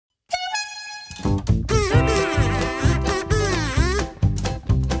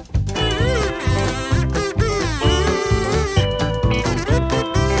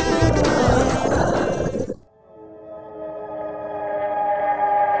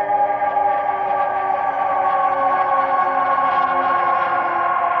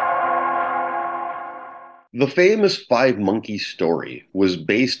The famous five monkey story was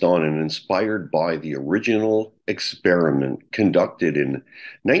based on and inspired by the original experiment conducted in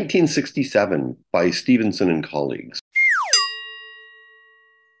 1967 by Stephenson and colleagues.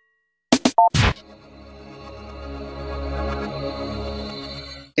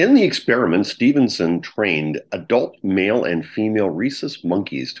 In the experiment, Stephenson trained adult male and female rhesus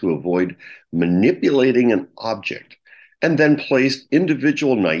monkeys to avoid manipulating an object and then placed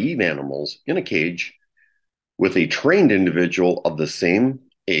individual naive animals in a cage with a trained individual of the same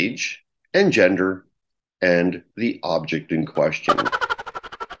age and gender and the object in question.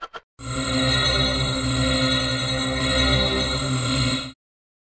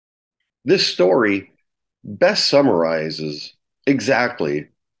 This story best summarizes exactly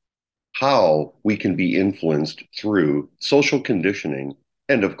how we can be influenced through social conditioning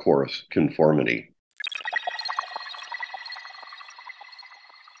and, of course, conformity.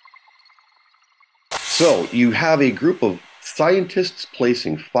 So you have a group of scientists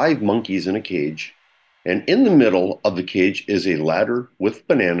placing five monkeys in a cage, and in the middle of the cage is a ladder with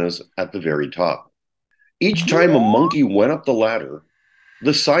bananas at the very top. Each time a monkey went up the ladder,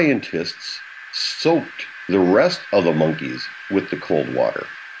 the scientists soaked the rest of the monkeys with the cold water.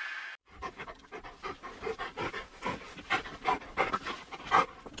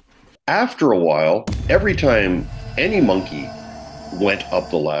 After a while, every time any monkey went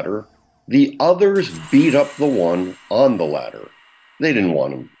up the ladder, the others beat up the one on the ladder. They didn't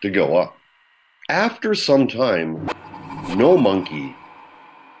want him to go up. After some time, no monkey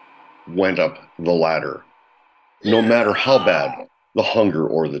went up the ladder, no matter how bad the hunger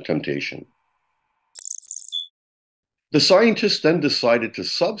or the temptation. The scientists then decided to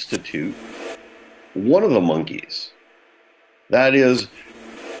substitute one of the monkeys. That is,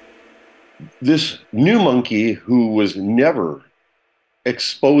 this new monkey who was never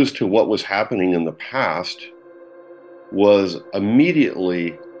exposed to what was happening in the past was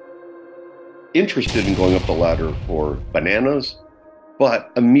immediately interested in going up the ladder for bananas,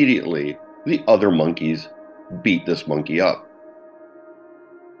 but immediately the other monkeys beat this monkey up.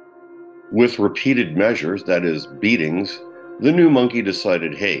 With repeated measures, that is beatings, the new monkey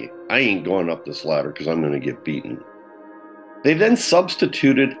decided, hey, I ain't going up this ladder because I'm going to get beaten. They then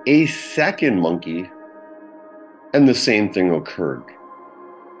substituted a second monkey, and the same thing occurred.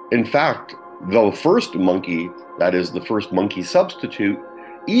 In fact, the first monkey, that is the first monkey substitute,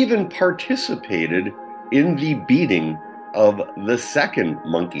 even participated in the beating of the second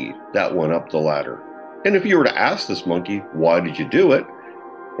monkey that went up the ladder. And if you were to ask this monkey, why did you do it?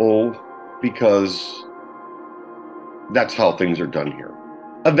 Oh, because that's how things are done here.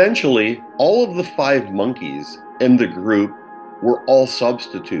 Eventually, all of the five monkeys in the group were all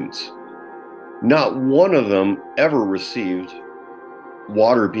substitutes. Not one of them ever received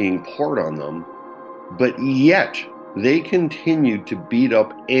water being poured on them, but yet they continued to beat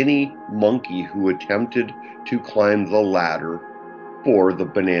up any monkey who attempted to climb the ladder for the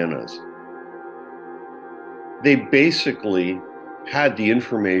bananas. They basically had the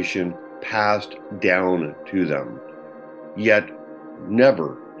information passed down to them, yet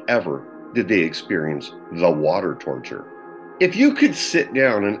never, ever did they experience the water torture. If you could sit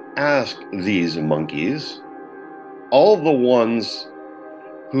down and ask these monkeys, all the ones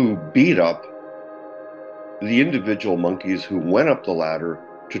who beat up the individual monkeys who went up the ladder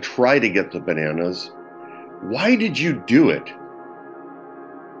to try to get the bananas, why did you do it?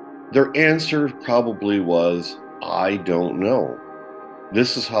 Their answer probably was, I don't know.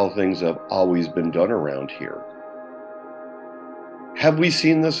 This is how things have always been done around here. Have we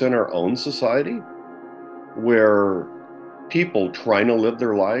seen this in our own society, where people trying to live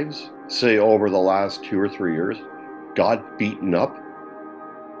their lives, say over the last 2 or 3 years, got beaten up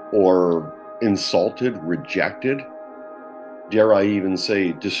or insulted, rejected, dare I even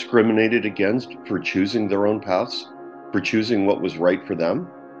say discriminated against for choosing their own paths, for choosing what was right for them?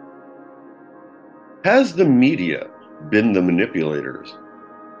 Has the media been the manipulators,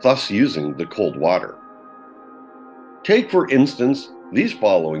 thus using the cold water? Take, for instance, these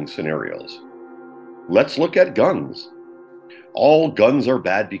following scenarios. Let's look at guns. All guns are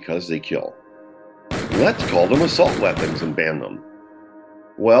bad because they kill. Let's call them assault weapons and ban them.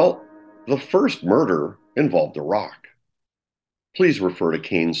 Well, the first murder involved a rock. Please refer to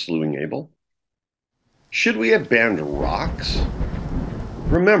Cain slewing Abel. Should we have banned rocks?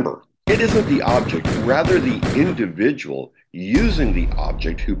 Remember, It isn't the object, rather the individual using the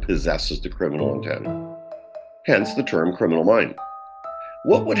object who possesses the criminal intent. Hence the term criminal mind.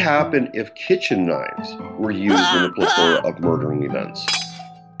 What would happen if kitchen knives were used in a plethora of murdering events?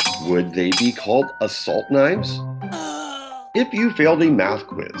 Would they be called assault knives? If you failed a math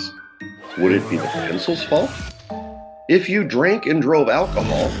quiz, would it be the pencil's fault? If you drank and drove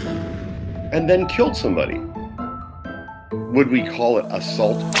alcohol and then killed somebody, would we call it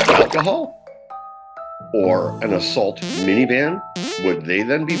assault alcohol? Or an assault minivan? Would they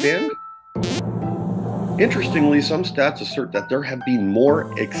then be banned? Interestingly, some stats assert that there have been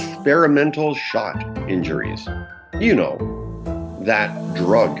more experimental shot injuries. You know, that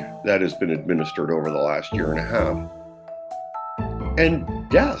drug that has been administered over the last year and a half. And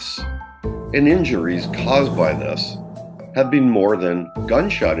deaths and injuries caused by this have been more than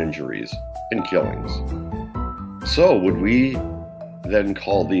gunshot injuries and killings. So would we then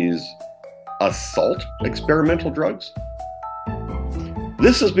call these assault experimental drugs?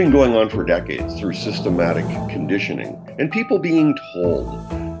 This has been going on for decades through systematic conditioning and people being told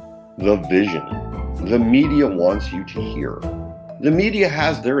the vision the media wants you to hear. The media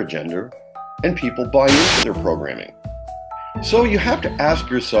has their agenda and people buy into their programming. So you have to ask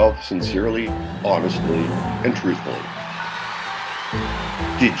yourself sincerely, honestly, and truthfully,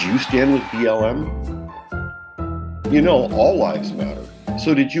 did you stand with BLM? You know, all lives matter.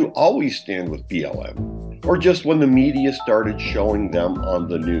 So did you always stand with BLM? Or just when the media started showing them on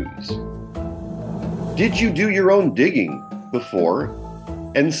the news? Did you do your own digging before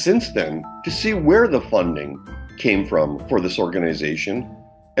and since then to see where the funding came from for this organization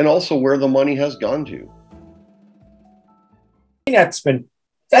and also where the money has gone to? That's been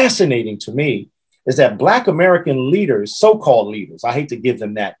fascinating to me is that Black American leaders, so-called leaders, I hate to give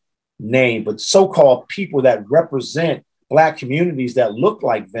them that name, but so-called people that represent Black communities that look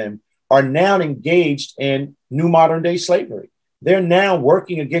like them are now engaged in new modern day slavery. They're now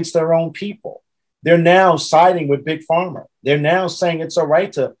working against their own people. They're now siding with Big Pharma. They're now saying it's all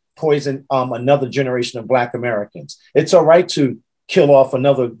right to poison another generation of Black Americans. It's all right to kill off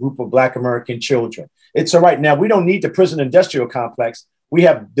another group of Black American children. It's all right. Now, we don't need the prison industrial complex. We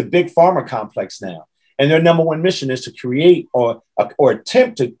have the Big Pharma complex now. And their number one mission is to create or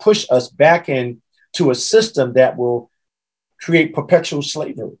attempt to push us back into a system that will create perpetual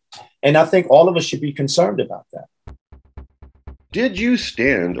slavery. And I think all of us should be concerned about that. Did you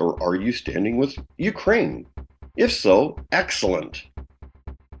stand or are you standing with Ukraine? If so, excellent.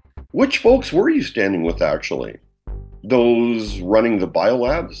 Which folks were you standing with actually? Those running the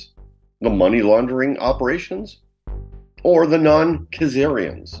biolabs, the money laundering operations, or the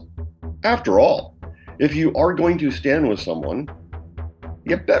non-Khazarians? After all, if you are going to stand with someone,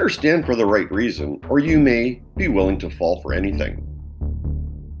 you better stand for the right reason, or you may be willing to fall for anything.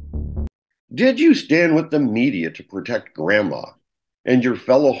 Did you stand with the media to protect grandma and your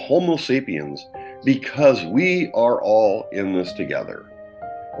fellow Homo sapiens because we are all in this together?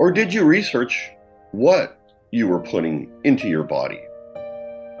 Or did you research what you were putting into your body?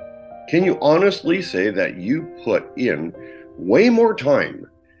 Can you honestly say that you put in way more time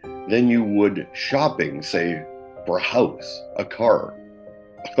than you would shopping, say, for a house, a car,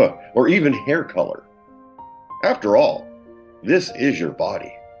 or even hair color? After all, this is your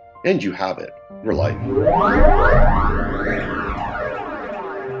body, and you have it for life.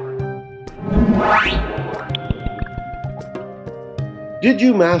 Did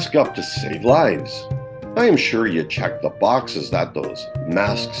you mask up to save lives? I am sure you checked the boxes that those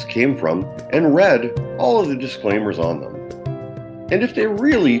masks came from and read all of the disclaimers on them. And if they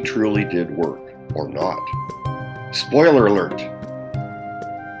really truly did work or not. Spoiler alert.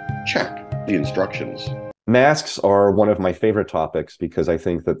 Check the instructions. Masks are one of my favorite topics because I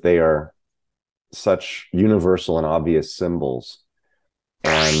think that they are such universal and obvious symbols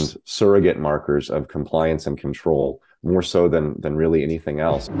and surrogate markers of compliance and control, more so than really anything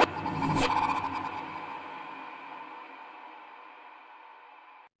else.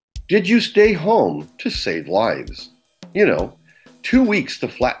 Did you stay home to save lives? You know, 2 weeks to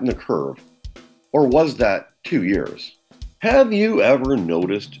flatten the curve, or was that 2 years? Have you ever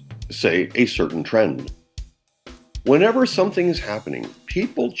noticed, say, a certain trend? Whenever something is happening,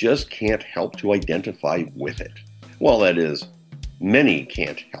 people just can't help to identify with it. Well, that is, many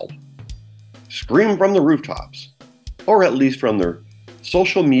can't help. Scream from the rooftops, or at least from their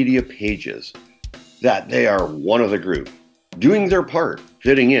social media pages, that they are one of the group, doing their part,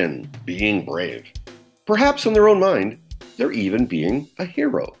 fitting in, being brave. Perhaps in their own mind, they're even being a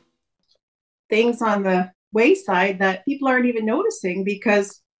hero. Things on the wayside that people aren't even noticing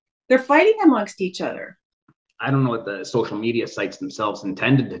because they're fighting amongst each other. I don't know what the social media sites themselves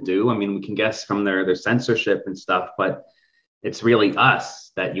intended to do. I mean, we can guess from their censorship and stuff, but it's really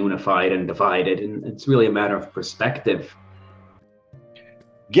us that unified and divided, and it's really a matter of perspective.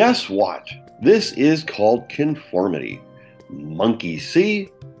 Guess what? This is called conformity. Monkey see,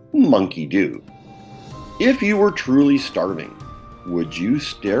 monkey do. If you were truly starving, would you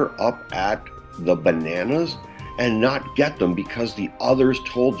stare up at the bananas and not get them because the others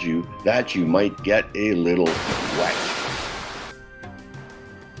told you that you might get a little wet?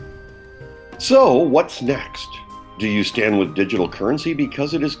 So, what's next? Do you stand with digital currency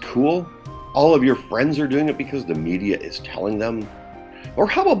because it is cool? All of your friends are doing it because the media is telling them? Or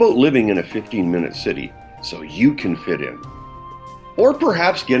how about living in a 15-minute city so you can fit in? Or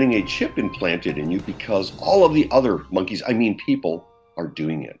perhaps getting a chip implanted in you because all of the other monkeys, I mean people, are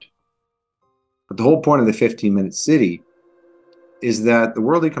doing it. But the whole point of the 15-minute city is that the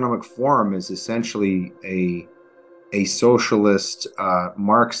World Economic Forum is essentially a socialist,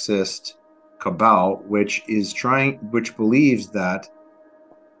 Marxist cabal, which believes that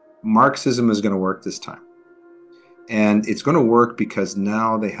Marxism is going to work this time. And it's going to work because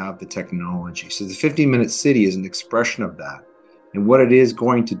now they have the technology. So the 15-minute city is an expression of that. And what it is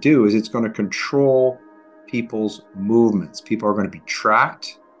going to do is it's going to control people's movements. People are going to be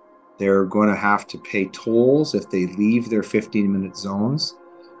tracked. They're going to have to pay tolls if they leave their 15-minute zones.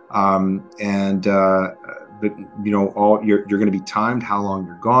 But you know, you're going to be timed how long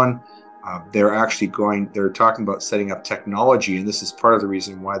you're gone. They're talking about setting up technology, and this is part of the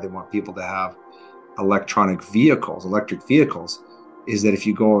reason why they want people to have electric vehicles, is that if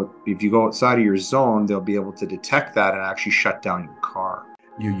you go outside of your zone, they'll be able to detect that and actually shut down your car.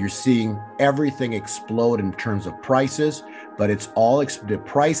 You're seeing everything explode in terms of prices, but it's all the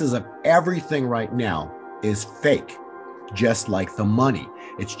prices of everything right now is fake, just like the money.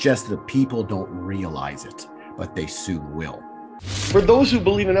 It's just that people don't realize it, but they soon will. For those who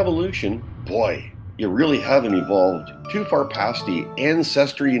believe in evolution, boy, you really haven't evolved too far past the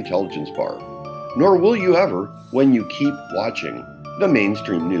ancestry intelligence bar. Nor will you ever when you keep watching the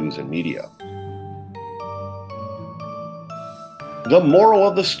mainstream news and media. The moral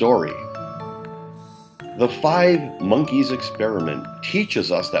of the story: the 5 monkeys experiment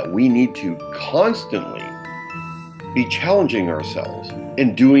teaches us that we need to constantly be challenging ourselves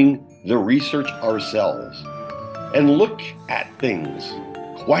and doing the research ourselves, and look at things,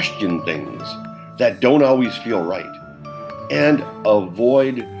 question things that don't always feel right, and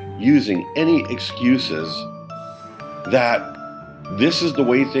avoid using any excuses that this is the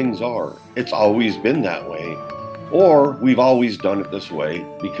way things are, it's always been that way, or we've always done it this way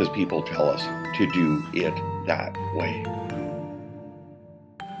because people tell us to do it that way.